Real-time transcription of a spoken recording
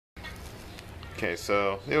Okay,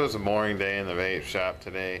 so it was a boring day in the vape shop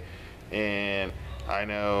today, and I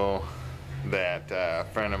know that a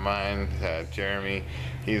friend of mine, Jeremy,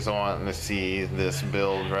 he's wanting to see this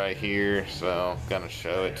build right here, so I'm gonna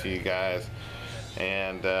show it to you guys.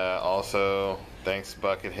 And also thanks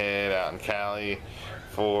Buckethead out in Cali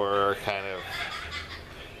for kind of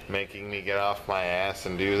making me get off my ass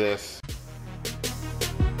and do this.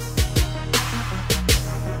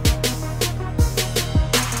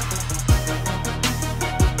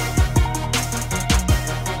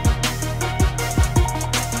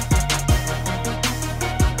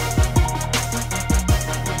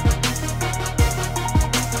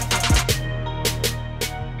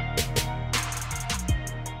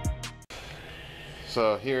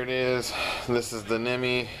 So here it is. This is the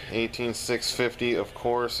NIMI 18650. Of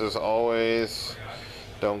course, as always,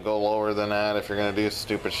 don't go lower than that if you're gonna do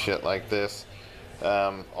stupid shit like this.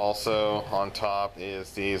 Also on top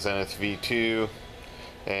is the Zenith V2,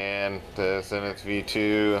 and the Zenith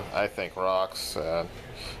V2 I think rocks.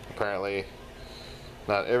 Apparently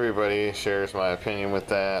not everybody shares my opinion with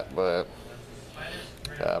that, but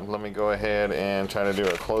let me go ahead and try to do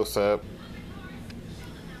a close-up.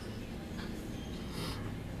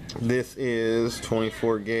 This is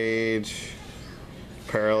 24 gauge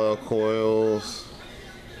parallel coils,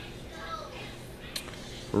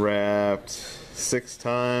 wrapped 6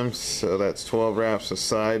 times, so that's 12 wraps a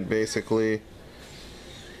side basically.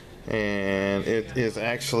 And it is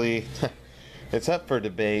actually it's up for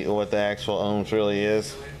debate what the actual ohms really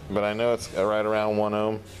is, but I know it's right around 1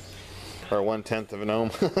 ohm, or 1/10 of an ohm.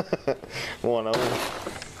 1 ohm.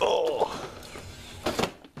 Oh.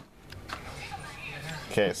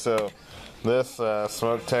 Okay, so this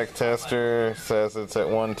smoke tech tester says it's at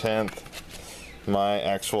 1/10. My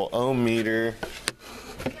actual ohm meter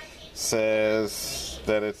says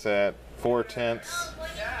that it's at 4/10.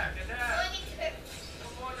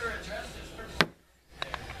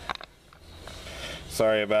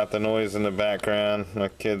 Sorry about the noise in the background. My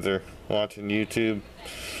kids are watching YouTube.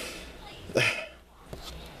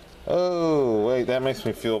 Oh, wait, that makes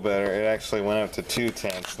me feel better. It actually went up to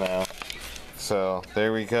 2/10 now. So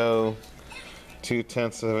there we go,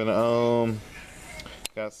 2/10 of an ohm.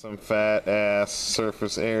 Got some fat ass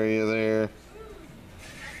surface area there.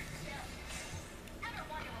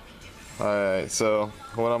 Alright, so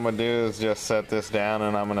what I'm gonna do is just set this down,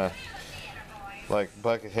 and I'm gonna, like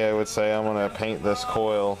Buckethead would say, I'm gonna paint this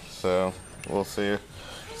coil. So we'll see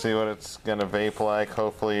what it's gonna vape like.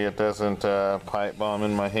 Hopefully it doesn't pipe bomb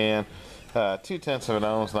in my hand. 2/10 of an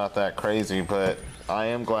ohm is not that crazy, but I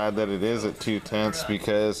am glad that it is at 2/10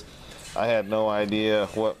 because I had no idea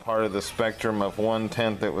what part of the spectrum of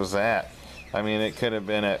 1/10 it was at. I mean, it could have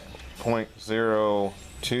been at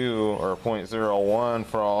 0.02 or 0.01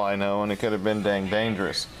 for all I know, and it could have been dang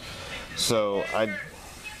dangerous. So I'm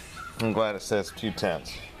glad it says 2/10.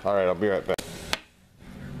 Alright, I'll be right back.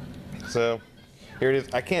 So here it is.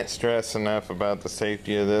 I can't stress enough about the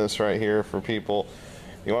safety of this right here for people.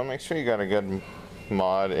 You want to make sure you got a good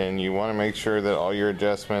mod, and you want to make sure that all your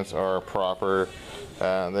adjustments are proper.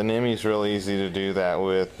 The NIMI is really easy to do that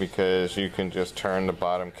with because you can just turn the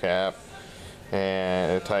bottom cap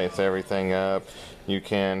and it tightens everything up. You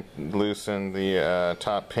can loosen the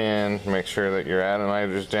top pin, make sure that your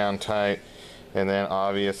atomizer is down tight, and then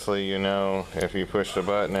obviously, you know, if you push the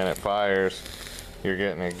button and it fires, you're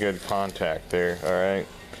getting a good contact there. Alright,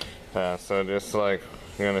 so just like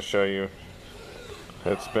I'm going to show you,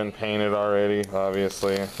 it's been painted already,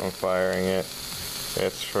 obviously. I'm firing it.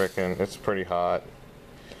 It's pretty hot.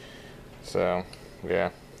 So, yeah.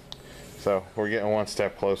 So, we're getting one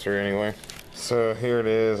step closer anyway. So, here it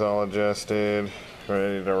is, all adjusted,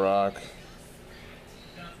 ready to rock.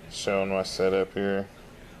 Showing my setup here.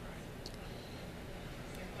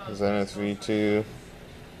 Zenith V2.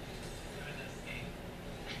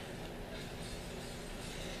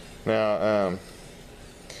 Now,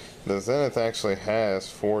 the Zenith actually has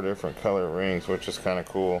 4 different color rings, which is kind of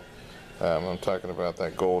cool. I'm talking about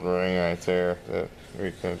that gold ring right there that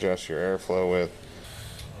you can adjust your airflow with.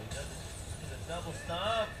 Double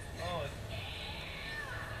stop. Oh.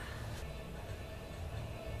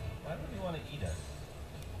 Why would you want to eat us?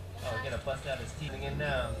 Oh, we're gonna bust out his teeth in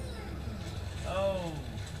now. Oh.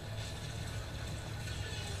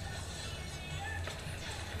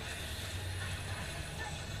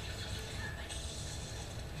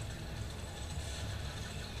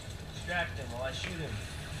 Distract him while I shoot him.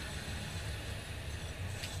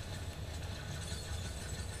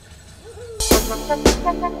 Woohoo!